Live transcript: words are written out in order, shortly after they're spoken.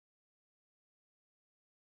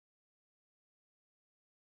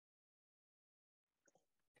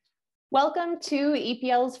Welcome to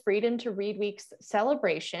EPL's Freedom to Read Week's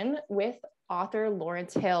celebration with author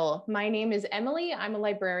Lawrence Hill. My name is Emily. I'm a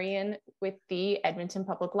librarian with the Edmonton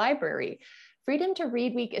Public Library. Freedom to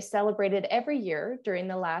Read Week is celebrated every year during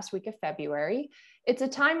the last week of February. It's a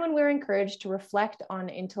time when we're encouraged to reflect on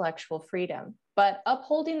intellectual freedom, but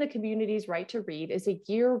upholding the community's right to read is a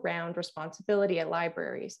year-round responsibility at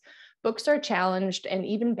libraries. Books are challenged and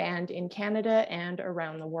even banned in Canada and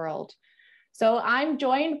around the world. So I'm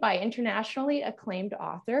joined by internationally acclaimed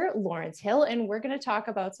author Lawrence Hill, and we're going to talk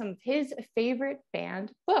about some of his favorite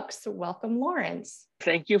banned books. Welcome, Lawrence.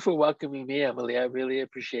 Thank you for welcoming me, Emily. I really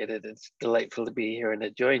appreciate it. It's delightful to be here and to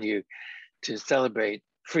join you to celebrate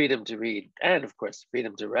freedom to read and, of course,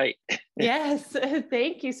 freedom to write. Yes,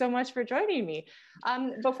 thank you so much for joining me.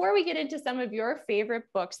 Before we get into some of your favorite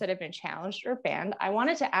books that have been challenged or banned, I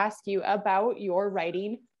wanted to ask you about your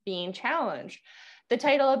writing being challenged. The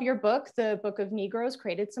title of your book, The Book of Negroes,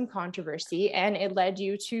 created some controversy, and it led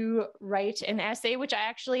you to write an essay, which I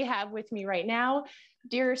actually have with me right now.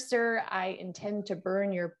 Dear Sir, I intend to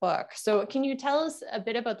burn your book. So can you tell us a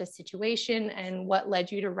bit about the situation and what led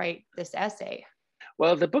you to write this essay?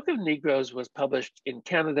 Well, The Book of Negroes was published in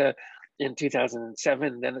Canada in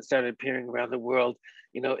 2007. Then it started appearing around the world,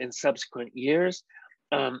 in subsequent years.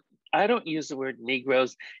 I don't use the word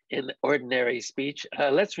Negroes in ordinary speech.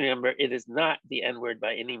 Let's remember, it is not the N-word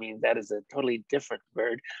by any means. That is a totally different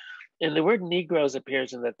word. And the word Negroes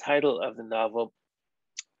appears in the title of the novel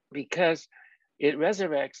because it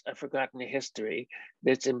resurrects a forgotten history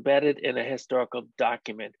that's embedded in a historical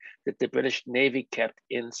document that the British Navy kept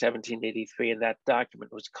in 1783. And that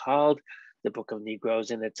document was called the Book of Negroes,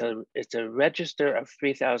 and it's a register of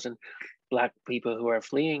 3,000 Black people who are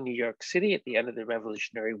fleeing New York City at the end of the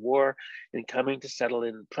Revolutionary War and coming to settle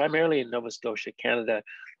primarily in Nova Scotia, Canada,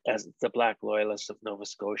 as the Black Loyalists of Nova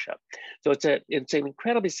Scotia. So it's an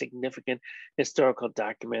incredibly significant historical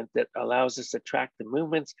document that allows us to track the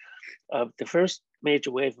movements of the first major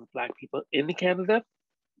wave of Black people in Canada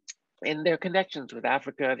and their connections with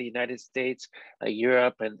Africa, the United States,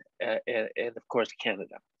 Europe, and of course,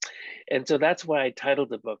 Canada. And so that's why I titled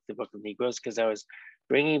the book of Negroes, because I was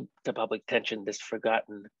bringing to public attention this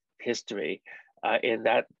forgotten history. In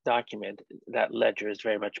that document, that ledger is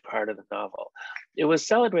very much part of the novel. It was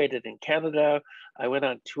celebrated in Canada. I went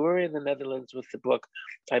on tour in the Netherlands with the book.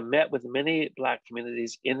 I met with many Black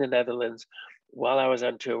communities in the Netherlands while I was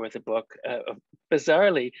on tour with the book.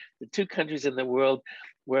 Bizarrely, the two countries in the world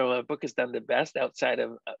where my book has done the best outside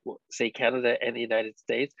of, say, Canada and the United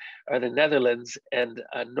States are the Netherlands and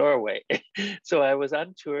Norway. So I was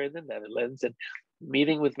on tour in the Netherlands and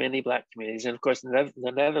meeting with many Black communities. And of course, the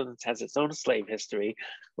Netherlands has its own slave history,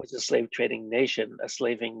 was a slave trading nation, a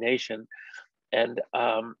slaving nation, and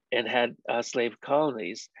had slave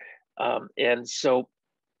colonies. And so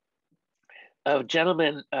a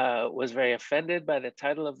gentleman was very offended by the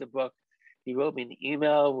title of the book. He wrote me an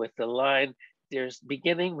email with the line,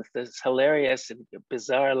 beginning with this hilarious and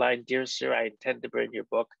bizarre line, "Dear Sir, I intend to burn your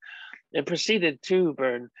book," and proceeded to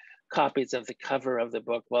burn copies of the cover of the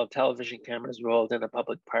book while television cameras rolled in a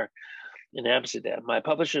public park in Amsterdam. My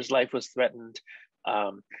publisher's life was threatened.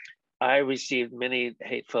 I received many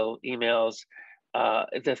hateful emails.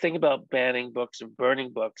 The thing about banning books or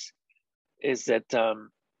burning books is that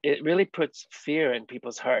it really puts fear in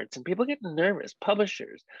people's hearts, and people get nervous.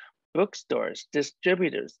 Publishers, bookstores,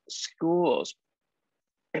 distributors, schools.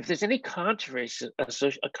 If there's any controversy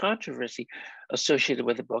associated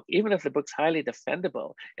with a book, even if the book's highly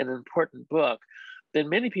defendable and an important book, then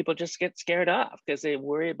many people just get scared off because they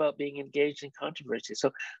worry about being engaged in controversy.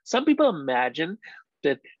 So some people imagine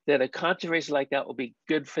that a controversy like that will be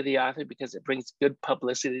good for the author because it brings good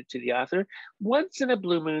publicity to the author. Once in a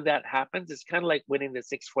blue moon that happens. It's kind of like winning the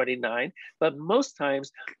 649, but most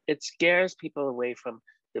times it scares people away from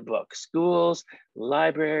the book. Schools,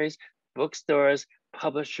 libraries, bookstores,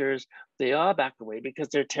 publishers, they all back away because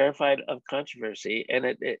they're terrified of controversy, and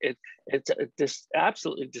it's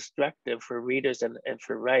absolutely destructive for readers and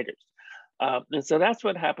for writers. And so that's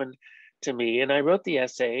what happened to me. And I wrote the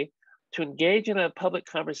essay to engage in a public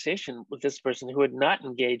conversation with this person who would not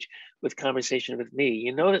engage with conversation with me.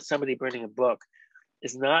 You know that somebody burning a book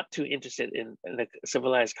is not too interested in a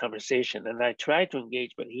civilized conversation. And I tried to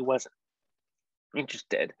engage, but he wasn't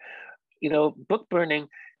interested. Book burning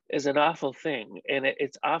is an awful thing, and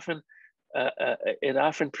it often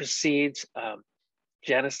precedes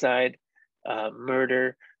genocide,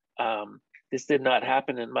 murder. This did not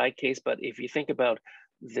happen in my case, but if you think about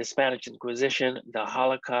the Spanish Inquisition, the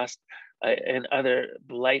Holocaust, and other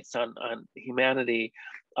blights on humanity,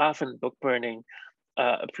 often book burning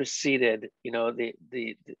preceded,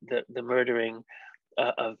 the murdering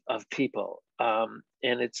of people. And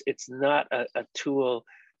it's not a tool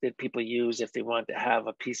that people use if they want to have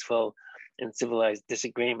a peaceful and civilized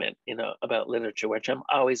disagreement, about literature, which I'm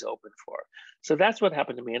always open for. So that's what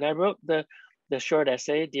happened to me. And I wrote the short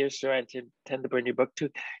essay, Dear Sir, I intend to burn your book, to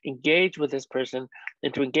engage with this person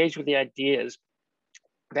and to engage with the ideas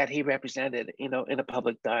that he represented, in a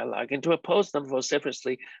public dialogue, and to oppose them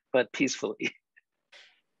vociferously but peacefully.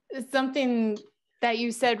 Something that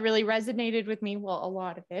you said really resonated with me. Well, a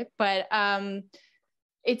lot of it, but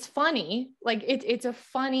it's funny. Like it's a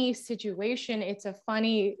funny situation. It's a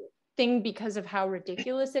funny thing because of how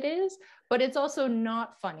ridiculous it is, but it's also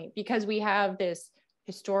not funny because we have this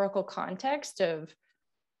historical context of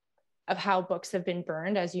how books have been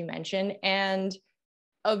burned, as you mentioned, and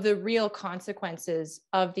of the real consequences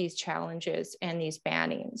of these challenges and these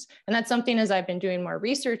bannings. And that's something, as I've been doing more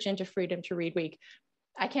research into Freedom to Read Week,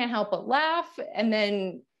 I can't help but laugh and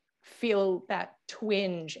then feel that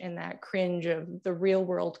twinge and that cringe of the real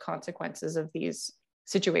world consequences of these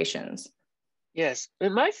situations. Yes.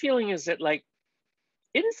 And my feeling is that, like,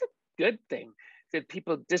 it is a good thing that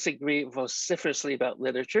people disagree vociferously about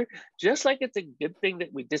literature, just like it's a good thing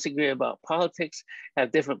that we disagree about politics,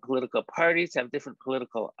 have different political parties, have different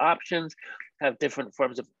political options, have different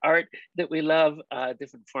forms of art that we love,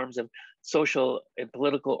 different forms of social and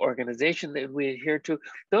political organization that we adhere to.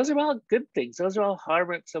 Those are all good things. Those are all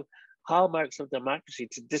hallmarks of democracy,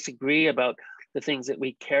 to disagree about the things that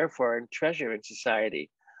we care for and treasure in society.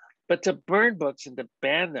 But to burn books and to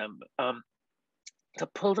ban them, to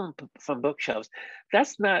pull them from bookshelves,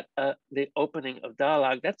 that's not the opening of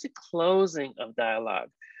dialogue. That's a closing of dialogue.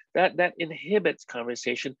 That inhibits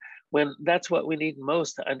conversation, when that's what we need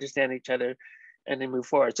most to understand each other and then move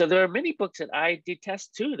forward. So there are many books that I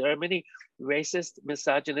detest too. There are many racist,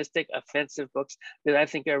 misogynistic, offensive books that I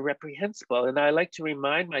think are reprehensible. And I like to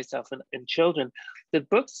remind myself and children that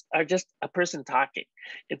books are just a person talking.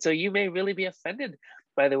 And so you may really be offended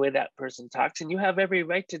by the way that person talks, and you have every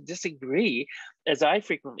right to disagree, as I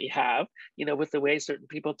frequently have, with the way certain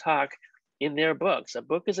people talk in their books. A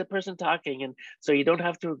book is a person talking, and so you don't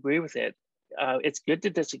have to agree with it. It's good to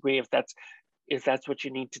disagree if that's what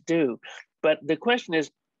you need to do. But the question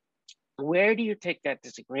is, where do you take that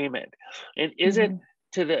disagreement? And is it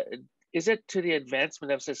to the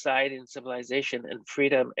advancement of society and civilization and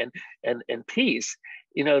freedom and peace,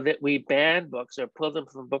 that we ban books or pull them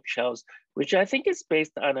from bookshelves, which I think is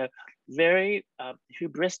based on a very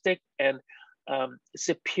hubristic and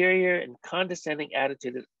superior and condescending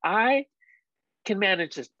attitude that I can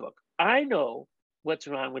manage this book. I know what's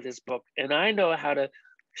wrong with this book, and I know how to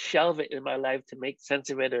shelve it in my life to make sense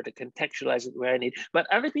of it or to contextualize it where I need. But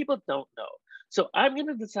other people don't know. So I'm going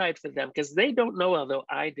to decide for them, because they don't know, although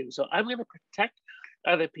I do. So I'm going to protect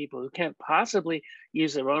other people who can't possibly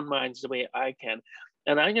use their own minds the way I can.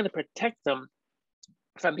 And I'm going to protect them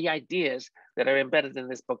from the ideas that are embedded in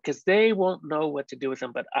this book, because they won't know what to do with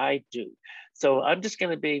them, but I do. So I'm just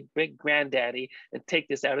going to be big granddaddy and take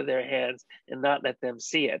this out of their hands and not let them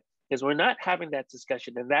see it, because we're not having that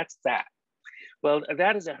discussion, and that's that. Well,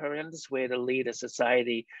 that is a horrendous way to lead a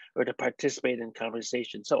society or to participate in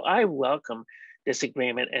conversation. So I welcome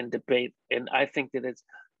disagreement and debate, and I think that it's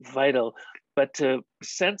vital. But to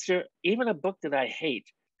censor even a book that I hate,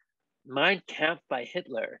 Mein Kampf by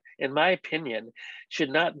Hitler, in my opinion, should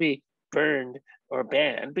not be burned or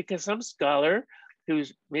banned, because some scholar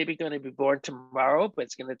who's maybe going to be born tomorrow, but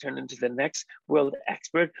it's going to turn into the next world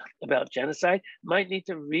expert about genocide, might need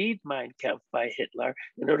to read Mein Kampf by Hitler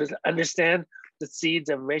in order to understand the seeds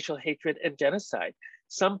of racial hatred and genocide.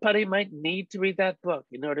 Somebody might need to read that book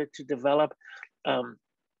in order to develop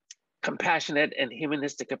compassionate and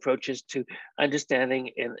humanistic approaches to understanding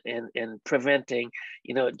and preventing,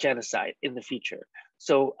 genocide in the future.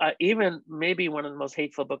 So even maybe one of the most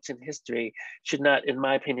hateful books in history should not, in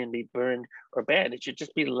my opinion, be burned or banned. It should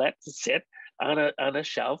just be let to sit on a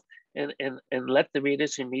shelf and let the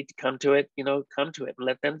readers who need to come to it, come to it, and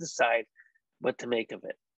let them decide what to make of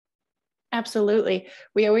it. Absolutely.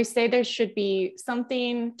 We always say there should be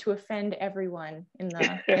something to offend everyone in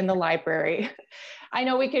the library. I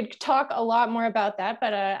know we could talk a lot more about that,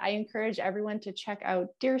 but I encourage everyone to check out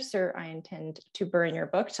Dear Sir, I Intend to Burn Your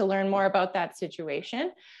Book to learn more about that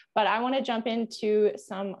situation. But I want to jump into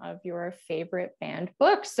some of your favorite banned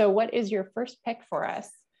books. So what is your first pick for us?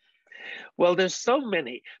 Well, there's so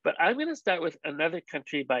many, but I'm going to start with Another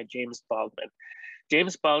Country by James Baldwin.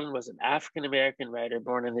 James Baldwin was an African-American writer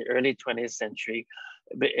born in the early 20th century.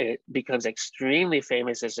 It becomes extremely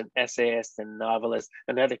famous as an essayist and novelist.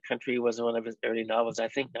 Another Country was one of his early novels, I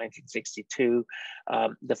think 1962.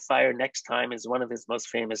 The Fire Next Time is one of his most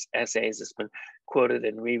famous essays. It's been quoted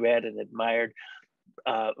and reread and admired.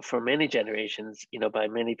 for many generations, by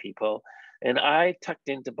many people. And I tucked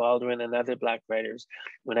into Baldwin and other Black writers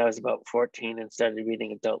when I was about 14 and started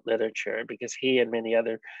reading adult literature because he and many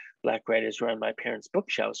other Black writers were on my parents'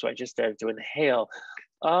 bookshelf. So I just started to inhale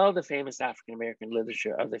all the famous African-American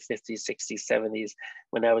literature of the 50s, 60s, 70s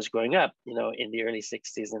when I was growing up, in the early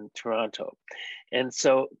 60s in Toronto. And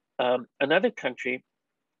so Another Country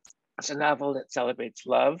is a novel that celebrates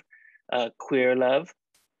love, queer love.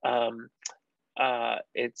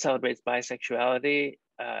 It celebrates bisexuality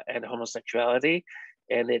and homosexuality,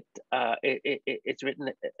 and it's written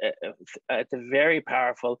at the very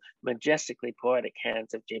powerful, majestically poetic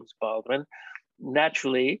hands of James Baldwin.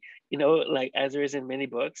 Naturally, like as there is in many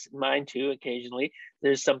books, mine too, occasionally,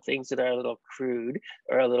 there's some things that are a little crude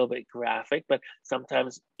or a little bit graphic, but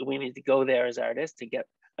sometimes we need to go there as artists to get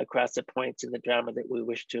across the points in the drama that we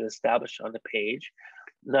wish to establish on the page.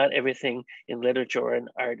 Not everything in literature or in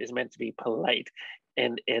art is meant to be polite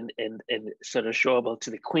and sort of showable to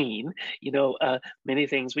the queen. Many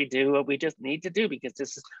things we do, we just need to do because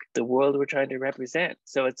this is the world we're trying to represent.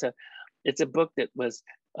 So it's a book that was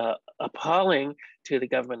appalling to the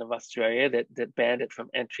government of Australia that banned it from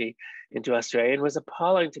entry into Australia, and was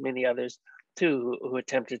appalling to many others too who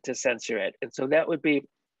attempted to censor it. And so that would be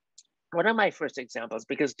one of my first examples,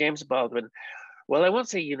 because James Baldwin, well, I won't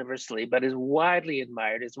say universally, but is widely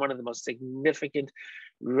admired as one of the most significant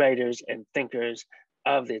writers and thinkers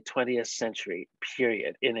of the 20th century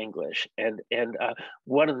period in English, and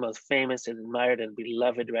one of the most famous and admired and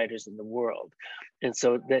beloved writers in the world. And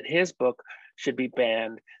so that his book should be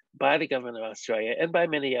banned by the government of Australia and by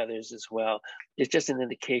many others as well is just an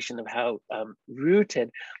indication of how rooted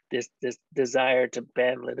this desire to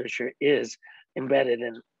ban literature is embedded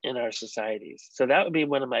in our societies. So that would be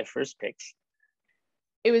one of my first picks.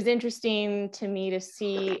 It was interesting to me to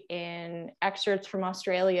see in excerpts from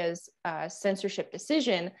Australia's censorship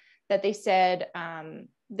decision that they said,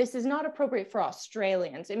 this is not appropriate for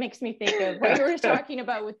Australians. It makes me think of what you were talking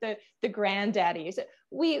about with the granddaddies.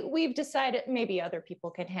 We've decided maybe other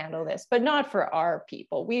people can handle this, but not for our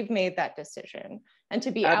people. We've made that decision. And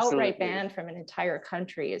to be Absolutely. outright banned from an entire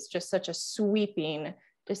country is just such a sweeping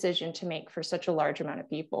decision to make for such a large amount of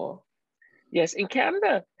people. Yes, and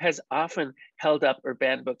Canada has often held up or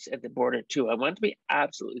banned books at the border too. I want to be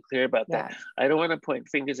absolutely clear about that. I don't want to point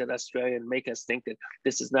fingers at Australia and make us think that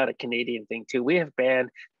this is not a Canadian thing too. We have banned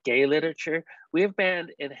gay literature. We have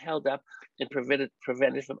banned and held up and prevented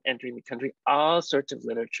from entering the country all sorts of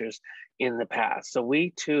literatures in the past. So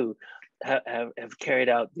we too have carried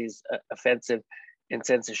out these offensive and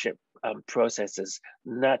censorship processes,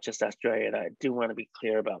 not just Australia. And I do want to be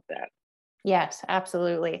clear about that. Yes,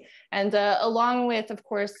 absolutely. And along with, of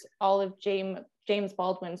course, all of James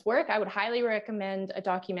Baldwin's work, I would highly recommend a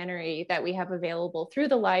documentary that we have available through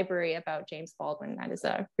the library about James Baldwin. That is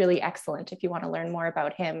really excellent if you want to learn more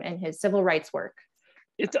about him and his civil rights work.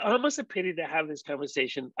 It's almost a pity to have this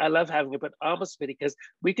conversation. I love having it, but almost a pity because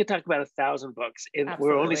we could talk about 1,000 books and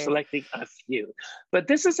Absolutely. We're only selecting a few. But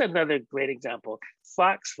this is another great example,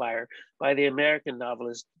 Foxfire by the American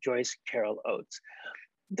novelist Joyce Carol Oates.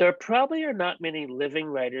 There probably are not many living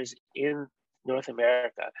writers in North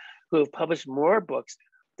America who have published more books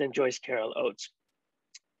than Joyce Carol Oates.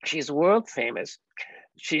 She's world famous.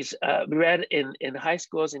 She's read in high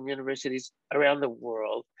schools and universities around the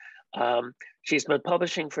world. She's been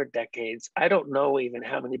publishing for decades. I don't know even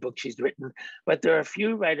how many books she's written, but there are a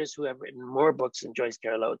few writers who have written more books than Joyce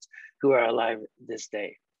Carol Oates who are alive this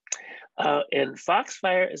day. And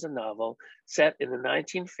Foxfire is a novel set in the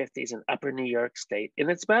 1950s in Upper New York State,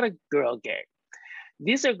 and it's about a girl gang.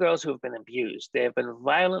 These are girls who have been abused. They have been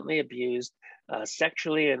violently abused,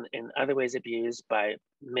 sexually and in other ways abused by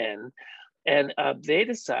men. And they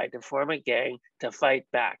decide to form a gang to fight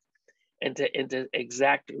back and to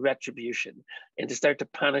exact retribution and to start to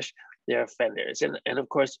punish their offenders. And of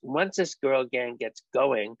course, once this girl gang gets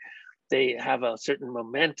going, they have a certain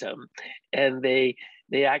momentum, and they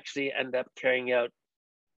actually end up carrying out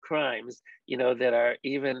crimes, that are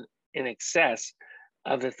even in excess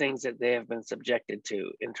of the things that they have been subjected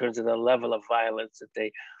to in terms of the level of violence that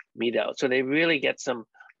they mete out. So they really get some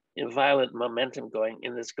violent momentum going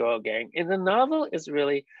in this girl gang. And the novel is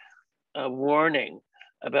really a warning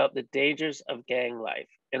about the dangers of gang life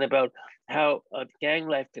and about how gang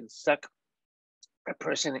life can suck a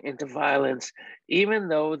person into violence, even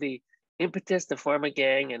though the impetus to form a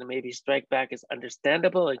gang and maybe strike back is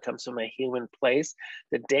understandable. It comes from a human place.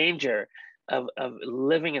 The danger of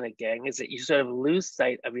living in a gang is that you sort of lose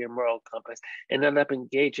sight of your moral compass and end up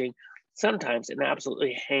engaging sometimes in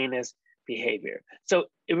absolutely heinous behavior. So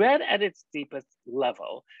read at its deepest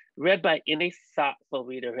level, read by any thoughtful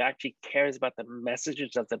reader who actually cares about the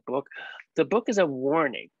messages of the book is a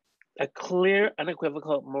warning, a clear,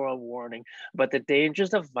 unequivocal moral warning about the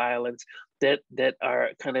dangers of violence that are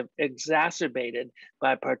kind of exacerbated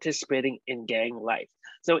by participating in gang life.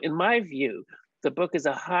 So in my view, the book is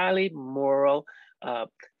a highly moral,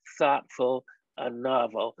 thoughtful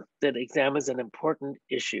novel that examines an important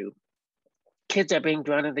issue. Kids are being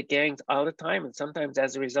drawn into gangs all the time, and sometimes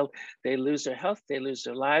as a result, they lose their health, they lose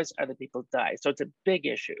their lives, other people die. So it's a big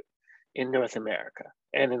issue in North America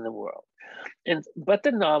and in the world. But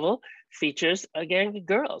the novel features a gang of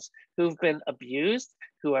girls who've been abused,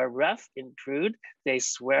 who are rough and crude. They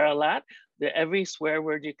swear a lot. Every swear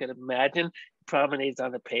word you could imagine promenades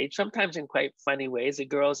on the page, sometimes in quite funny ways. The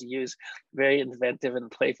girls use very inventive and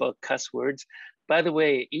playful cuss words. By the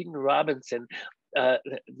way, Eden Robinson,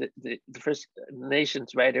 the First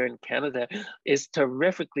Nations writer in Canada, is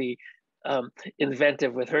terrifically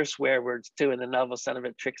inventive with her swear words too in the novel Son of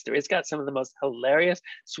a Trickster. It's got some of the most hilarious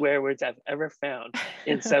swear words I've ever found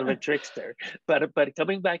in Son of a Trickster. But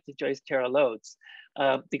coming back to Joyce Carol Oates,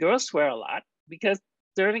 the girls swear a lot because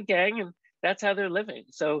they're in a gang and that's how they're living.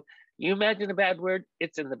 So you imagine a bad word,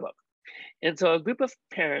 it's in the book. And so a group of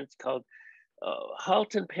parents called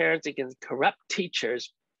Halton Parents Against Corrupt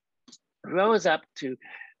Teachers rose up to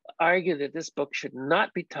argue that this book should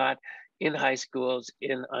not be taught in high schools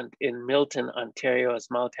in Milton, Ontario, a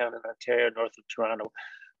small town in Ontario, north of Toronto,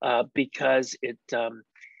 because it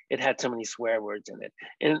had so many swear words in it.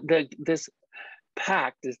 And this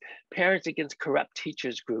PAC, this Parents Against Corrupt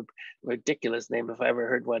Teachers group, ridiculous name if I ever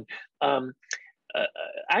heard one,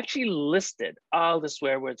 actually listed all the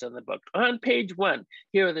swear words on the book. On page 1,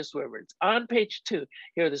 here are the swear words. On page 2,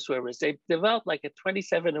 here are the swear words. They developed like a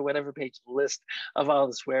 27 or whatever page list of all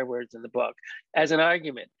the swear words in the book as an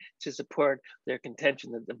argument to support their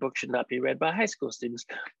contention that the book should not be read by high school students.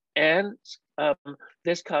 And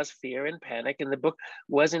this caused fear and panic, and the book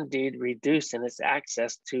was indeed reduced in its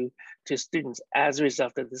access to students as a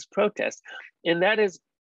result of this protest. And that is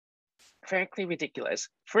frankly ridiculous.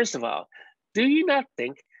 First of all, do you not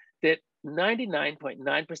think that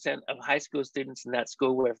 99.9% of high school students in that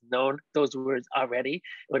school would have known those words already,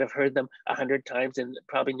 would have heard them 100 times, and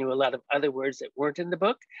probably knew a lot of other words that weren't in the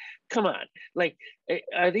book? Come on, like,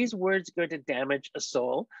 are these words going to damage a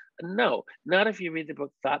soul? No, not if you read the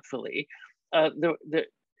book thoughtfully. And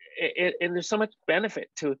there's so much benefit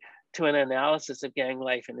to an analysis of gang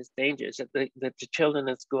life and its dangers that the children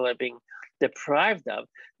in school are being deprived of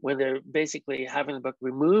when they're basically having the book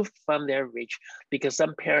removed from their reach because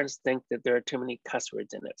some parents think that there are too many cuss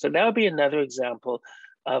words in it. So that would be another example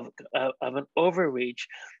of an overreach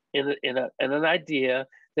in an idea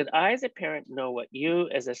that I as a parent know what you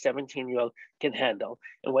as a 17-year-old can handle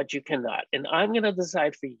and what you cannot. And I'm going to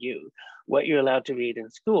decide for you what you're allowed to read in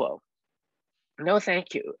school. No,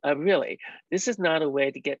 thank you. Really, this is not a way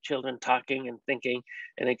to get children talking and thinking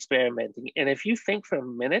and experimenting. And if you think for a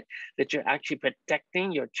minute that you're actually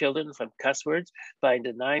protecting your children from cuss words by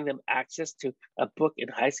denying them access to a book in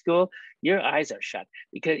high school, your eyes are shut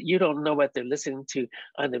because you don't know what they're listening to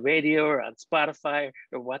on the radio or on Spotify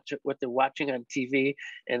or what they're watching on TV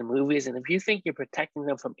and movies. And if you think you're protecting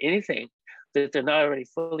them from anything that they're not already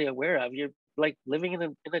fully aware of, you're like living in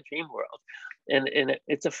a dream world. And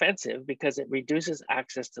it's offensive because it reduces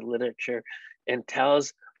access to literature and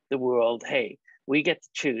tells the world, hey, we get to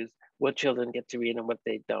choose what children get to read and what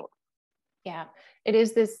they don't. Yeah, it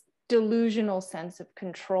is this delusional sense of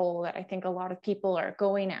control that I think a lot of people are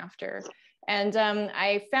going after. And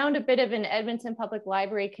I found a bit of an Edmonton Public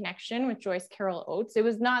Library connection with Joyce Carol Oates. It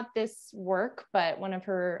was not this work, but one of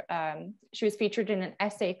her, she was featured in an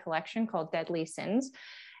essay collection called Deadly Sins.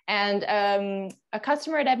 And a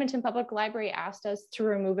customer at Edmonton Public Library asked us to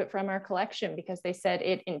remove it from our collection because they said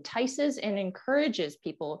it entices and encourages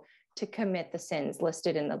people to commit the sins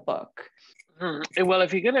listed in the book. Well,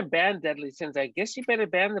 if you're going to ban deadly sins, I guess you better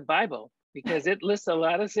ban the Bible because it lists a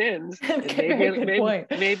lot of sins. And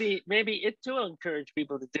maybe it too will encourage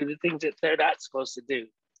people to do the things that they're not supposed to do.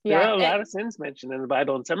 There are a lot of sins mentioned in the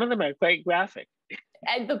Bible, and some of them are quite graphic.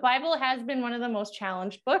 And the Bible has been one of the most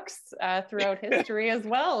challenged books throughout history as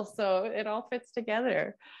well. So it all fits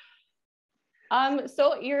together.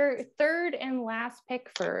 So your third and last pick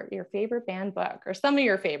for your favorite banned book, or some of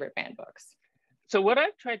your favorite banned books. So what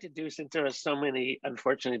I've tried to do, since there are so many,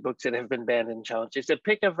 unfortunately, books that have been banned and challenged, is to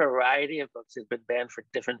pick a variety of books that have been banned for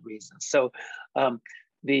different reasons. So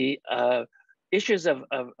the issues of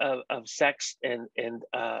sex and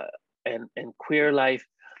queer life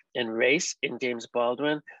and race in James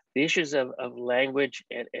Baldwin the issues of language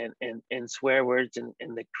and swear words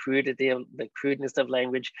and the crudity of the crudeness of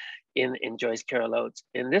language in Joyce Carol Oates.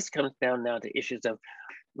 And this comes down now to issues of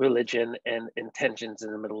religion and tensions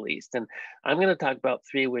in the Middle East. And I'm going to talk about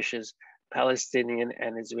Three Wishes, Palestinian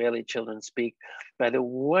and Israeli Children Speak, by the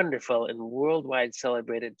wonderful and worldwide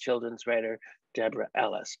celebrated children's writer, Deborah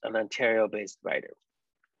Ellis, an Ontario-based writer.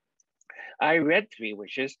 I read Three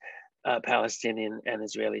Wishes, Palestinian and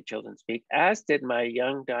Israeli Children Speak, as did my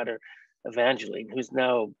young daughter, Evangeline, who's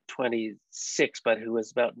now 26, but who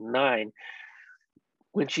was about 9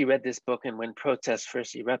 when she read this book and when protests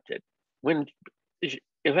first erupted. When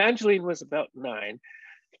Evangeline was about 9,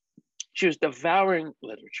 she was devouring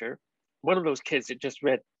literature, one of those kids that just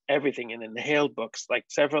read everything and inhaled books, like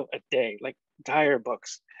several a day, like entire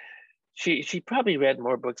books. She probably read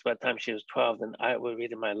more books by the time she was 12 than I would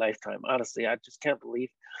read in my lifetime. Honestly, I just can't believe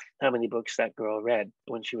how many books that girl read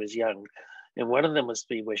when she was young. And one of them was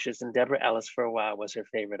Three Wishes, and Deborah Ellis for a while was her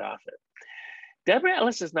favorite author. Deborah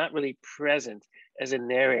Ellis is not really present as a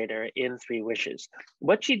narrator in Three Wishes.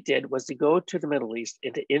 What she did was to go to the Middle East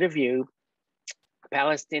and to interview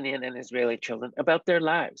Palestinian and Israeli children about their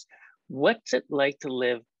lives. What's it like to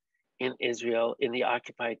live in Israel, in the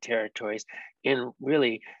occupied territories, in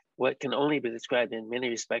really what can only be described in many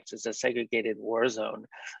respects as a segregated war zone?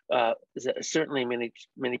 Certainly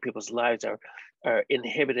many people's lives are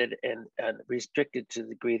inhibited and restricted to the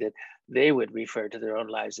degree that they would refer to their own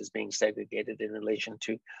lives as being segregated in relation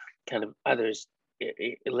to kind of others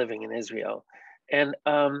living in Israel. And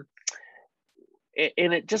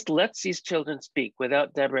it just lets these children speak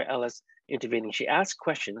without Deborah Ellis intervening. She asks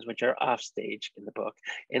questions, which are off stage in the book,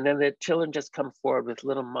 and then the children just come forward with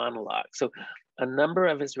little monologues. So a number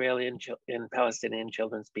of Israeli and Palestinian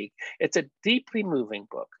children speak. It's a deeply moving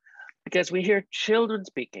book because we hear children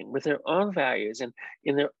speaking with their own values and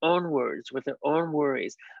in their own words, with their own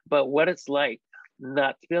worries about what it's like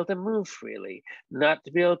not to be able to move freely, not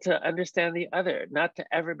to be able to understand the other, not to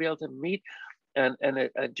ever be able to meet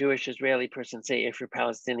a Jewish Israeli person, say if you're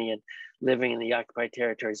Palestinian living in the occupied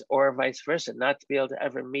territories, or vice versa, not to be able to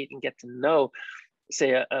ever meet and get to know,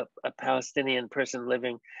 say, a Palestinian person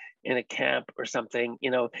living in a camp or something,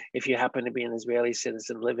 you know, if you happen to be an Israeli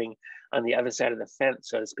citizen living on the other side of the fence,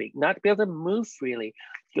 so to speak, not to be able to move freely,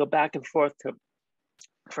 go back and forth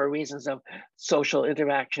for reasons of social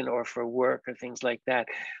interaction or for work or things like that.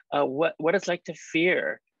 What it's like to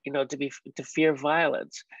fear, you know, to fear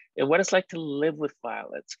violence, and what it's like to live with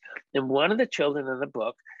violence. And one of the children in the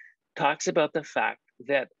book talks about the fact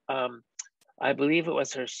that I believe it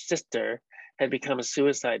was her sister had become a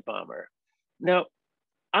suicide bomber. Now,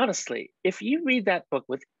 honestly, if you read that book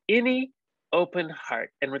with any open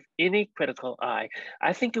heart and with any critical eye,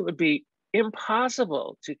 I think it would be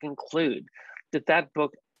impossible to conclude that that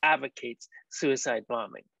book advocates suicide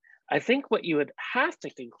bombing. I think what you would have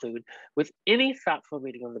to conclude with any thoughtful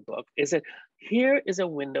reading of the book is that here is a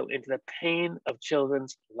window into the pain of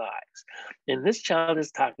children's lives. And this child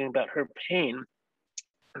is talking about her pain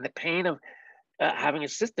and the pain of having a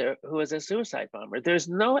sister who is a suicide bomber. There's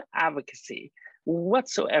no advocacy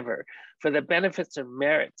whatsoever for the benefits or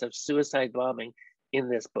merits of suicide bombing in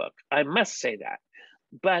this book. I must say that.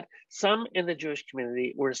 But some in the Jewish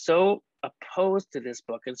community were so opposed to this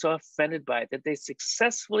book and so offended by it that they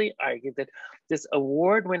successfully argued that this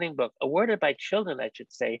award-winning book, awarded by children, I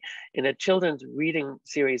should say, in a children's reading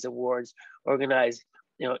series awards organized,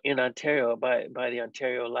 you know, in Ontario by the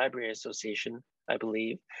Ontario Library Association, I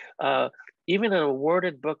believe, even an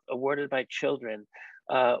awarded book awarded by children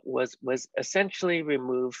was essentially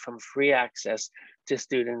removed from free access to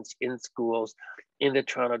students in schools in the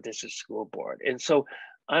Toronto District School Board. And so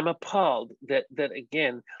I'm appalled that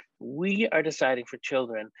again, we are deciding for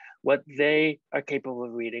children what they are capable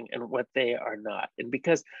of reading and what they are not. And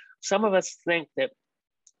because some of us think that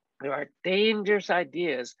there are dangerous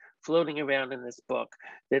ideas floating around in this book,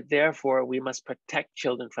 that therefore we must protect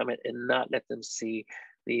children from it and not let them see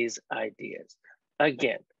these ideas.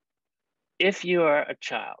 Again, if you are a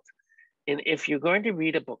child, and if you're going to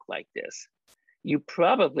read a book like this, you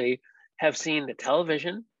probably have seen the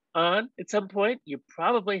television on at some point. You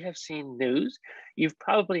probably have seen news. You've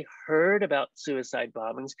probably heard about suicide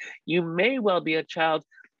bombings. You may well be a child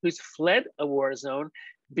who's fled a war zone,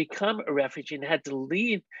 become a refugee, and had to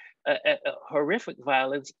leave a horrific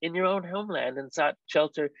violence in your own homeland and sought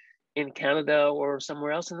shelter in Canada or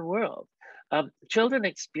somewhere else in the world. Children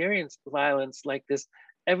experience violence like this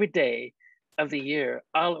every day of the year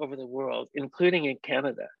all over the world, including in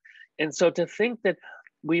Canada. And so to think that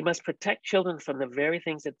we must protect children from the very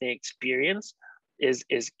things that they experience is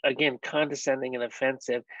again, condescending and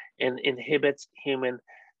offensive and inhibits human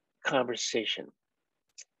conversation.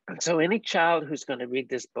 And so any child who's going to read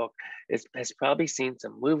this book has probably seen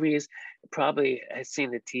some movies, probably has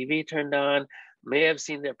seen the TV turned on, may have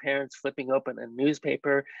seen their parents flipping open a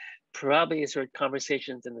newspaper, probably has heard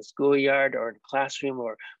conversations in the schoolyard or in classroom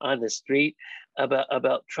or on the street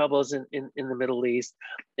about troubles in the Middle East.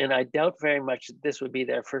 And I doubt very much that this would be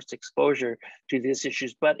their first exposure to these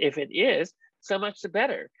issues. But if it is, so much the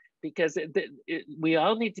better, because we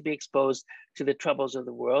all need to be exposed to the troubles of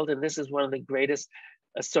the world. And this is one of the greatest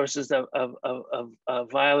sources of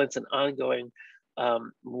violence and ongoing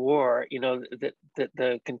war, that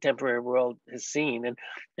the contemporary world has seen. And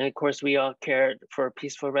of course, we all care for a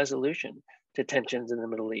peaceful resolution to tensions in the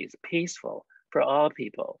Middle East, peaceful for all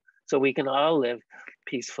people, so we can all live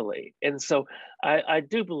peacefully. And so I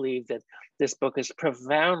do believe that this book is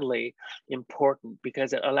profoundly important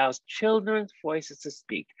because it allows children's voices to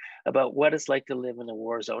speak about what it's like to live in a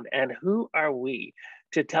war zone. And who are we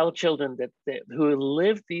to tell children that who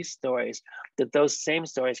live these stories, that those same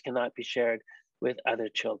stories cannot be shared with other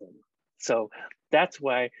children? So that's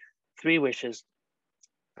why Three Wishes,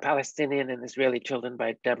 Palestinian and Israeli Children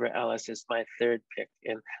by Deborah Ellis is my third pick.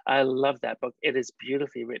 And I love that book. It is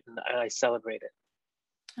beautifully written. I celebrate it.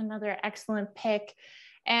 Another excellent pick.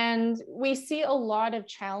 And we see a lot of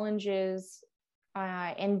challenges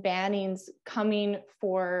and bannings coming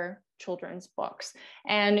for children's books.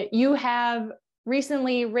 And you have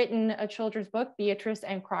recently written a children's book, Beatrice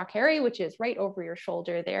and Croc Harry, which is right over your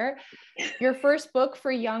shoulder there. Your first book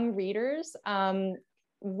for young readers,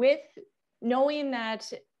 with knowing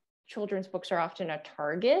that children's books are often a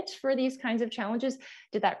target for these kinds of challenges.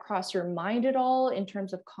 Did that cross your mind at all in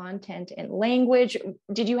terms of content and language?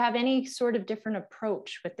 Did you have any sort of different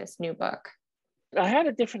approach with this new book? I had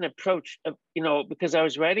a different approach, because I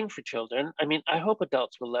was writing for children. I mean, I hope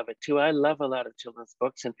adults will love it too. I love a lot of children's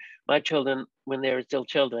books, and my children, when they were still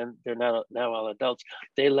children, they're now all adults,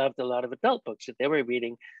 they loved a lot of adult books that they were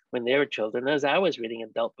reading when they were children, as I was reading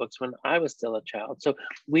adult books when I was still a child. So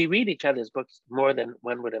we read each other's books more than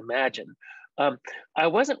one would imagine. I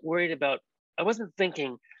wasn't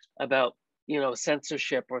thinking about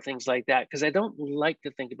censorship or things like that, because I don't like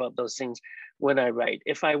to think about those things when I write.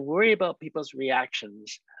 If I worry about people's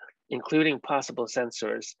reactions, including possible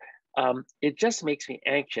censors, it just makes me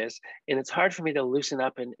anxious, and it's hard for me to loosen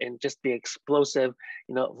up and just be explosive,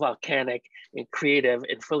 volcanic and creative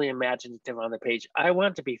and fully imaginative on the page. I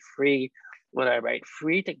want to be free when I write,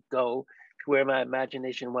 free to go to where my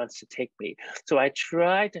imagination wants to take me. So I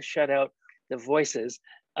try to shut out the voices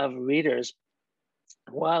of readers,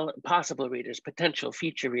 while possible readers, potential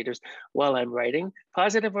future readers, while I'm writing,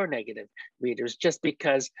 positive or negative readers, just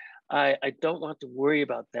because I don't want to worry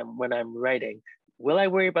about them when I'm writing. Will I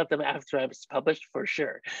worry about them after it's published? For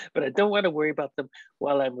sure. But I don't want to worry about them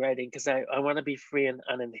while I'm writing, because I want to be free and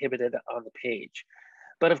uninhibited on the page.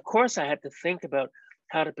 But of course, I had to think about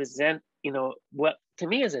how to present, what to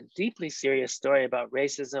me is a deeply serious story about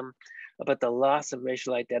racism, about the loss of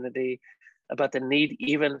racial identity, about the need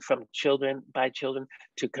even from children, by children,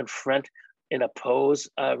 to confront and oppose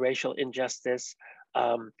racial injustice,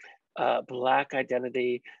 Black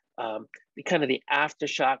identity, the kind of the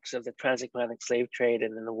aftershocks of the transatlantic slave trade,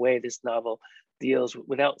 and in the way this novel deals,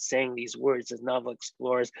 without saying these words, this novel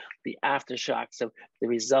explores the aftershocks of the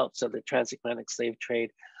results of the transatlantic slave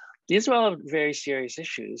trade. These are all very serious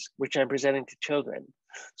issues, which I'm presenting to children.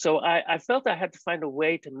 So I felt I had to find a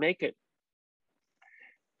way to make it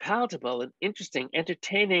palatable and interesting,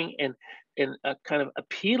 entertaining, and kind of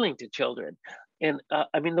appealing to children. And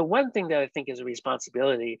I mean, the one thing that I think is a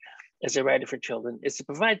responsibility as a writer for children is to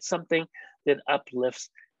provide something that uplifts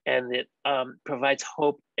and that provides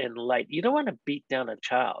hope and light. You don't want to beat down a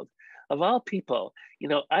child. Of all people,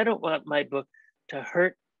 I don't want my book to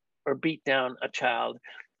hurt or beat down a child.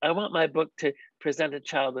 I want my book to present a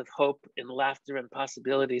child with hope and laughter and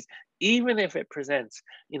possibilities, even if it presents,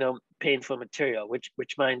 painful material, which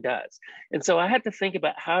mine does. And so I had to think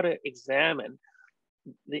about how to examine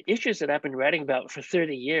the issues that I've been writing about for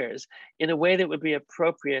 30 years in a way that would be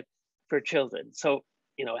appropriate for children. So,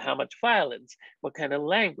 how much violence, what kind of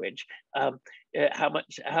language, how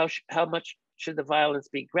much should the violence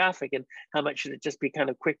be graphic, and how much should it just be kind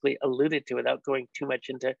of quickly alluded to without going too much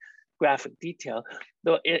into graphic detail,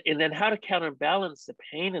 and then how to counterbalance the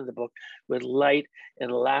pain in the book with light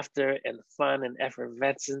and laughter and fun and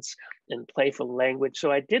effervescence and playful language.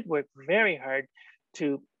 So I did work very hard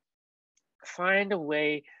to find a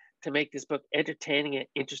way to make this book entertaining and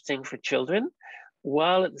interesting for children,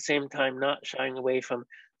 while at the same time not shying away from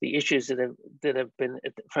the issues that have been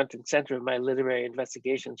at the front and center of my literary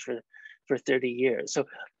investigations for 30 years. So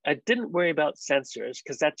I didn't worry about censors,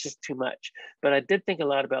 because that's just too much. But I did think a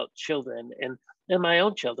lot about children, and And my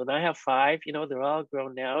own children, I have 5, they're all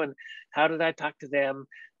grown now. And how did I talk to them?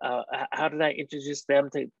 How did I introduce them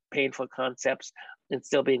to painful concepts and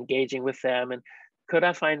still be engaging with them? And could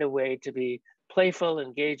I find a way to be playful,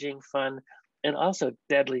 engaging, fun, and also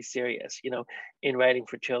deadly serious, in writing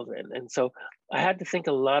for children? And so I had to think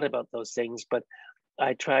a lot about those things, but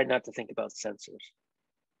I tried not to think about censors.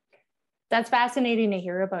 That's fascinating to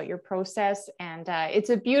hear about your process. And it's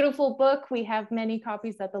a beautiful book. We have many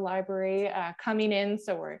copies at the library coming in,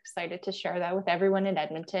 so we're excited to share that with everyone in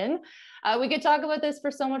Edmonton. We could talk about this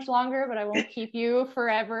for so much longer, but I won't keep you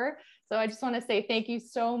forever. So I just want to say thank you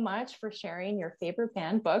so much for sharing your favorite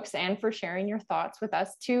banned books and for sharing your thoughts with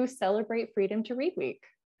us to celebrate Freedom to Read Week.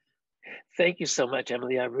 Thank you so much,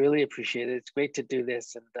 Emily. I really appreciate it. It's great to do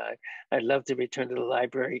this. And I'd love to return to the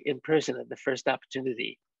library in person at the first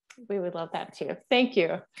opportunity. We would love that too. Thank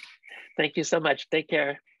you. Thank you so much. Take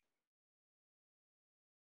care.